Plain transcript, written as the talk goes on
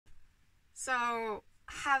So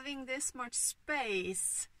having this much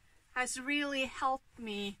space has really helped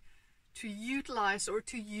me to utilize or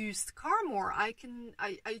to use the car more. I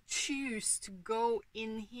choose to go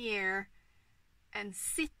in here and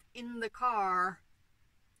sit in the car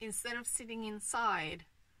instead of sitting inside.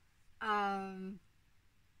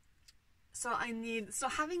 So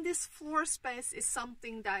having this floor space is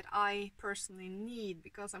something that I personally need,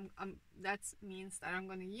 because that means that I'm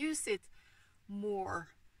going to use it more.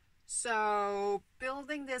 So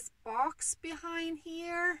building this box behind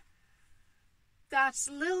here, that's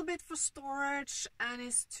a little bit for storage, and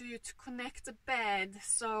is to connect the bed.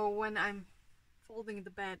 So when I'm folding the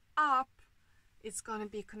bed up, it's going to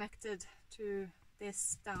be connected to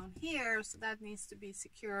this down here, so that needs to be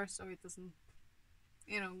secure so it doesn't,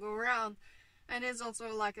 go around. And it's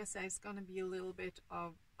also, like I say, it's going to be a little bit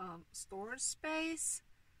of storage space,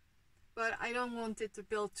 but I don't want it to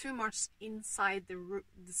build too much inside the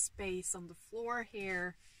space on the floor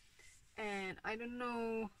here. And I don't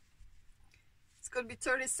know, it's going to be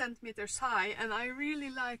 30 centimeters high, and I really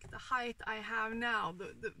like the height I have now.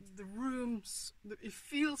 The rooms, it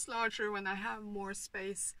feels larger when I have more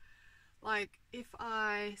space. Like if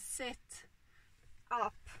I sit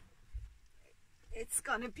up, it's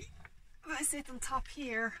gonna be, if I sit on top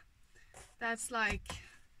here, that's like,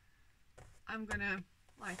 I'm gonna,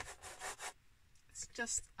 like, it's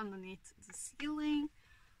just underneath the ceiling.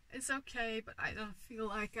 It's okay, but I don't feel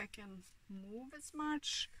like I can move as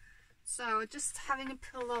much. So just having a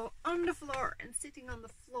pillow on the floor and sitting on the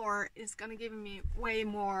floor is gonna give me way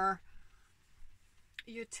more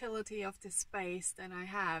utility of the space than I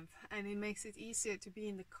have, and it makes it easier to be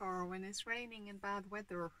in the car when it's raining and bad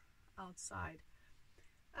weather outside.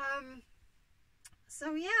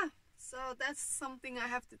 So yeah, so that's something I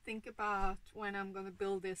have to think about when I'm gonna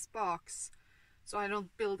build this box, so I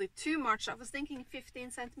don't build it too much. I was thinking 15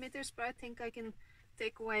 centimeters, but I think I can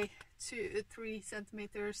take away 3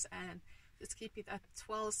 centimeters and just keep it at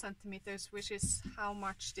 12 centimeters, which is how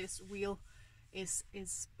much this wheel is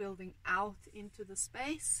building out into the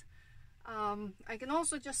space. I can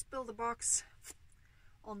also just build a box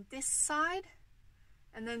on this side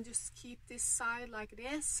and then just keep this side like it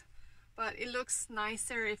is, but it looks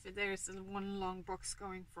nicer if there's one long box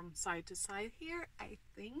going from side to side here, I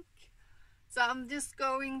think. So I'm just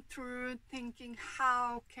going through thinking,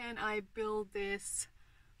 how can I build this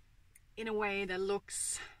in a way that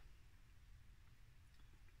looks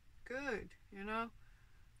good,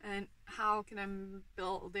 and how can I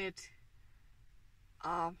build it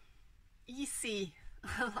easy.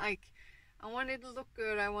 Like, I want it to look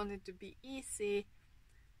good, I want it to be easy,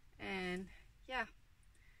 and yeah.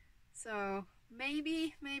 So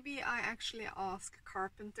maybe I actually ask a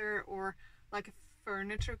carpenter or like a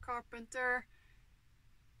furniture carpenter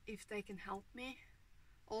if they can help me.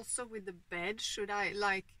 Also with the bed, should I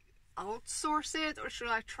like outsource it or should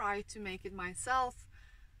I try to make it myself?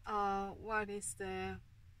 What is the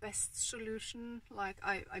best solution? Like,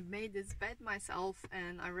 I made this bed myself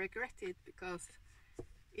and I regret it because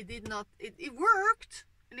it worked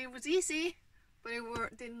and it was easy, but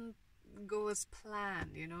it didn't go as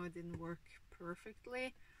planned, it didn't work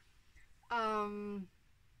perfectly.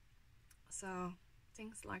 So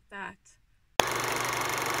things like that.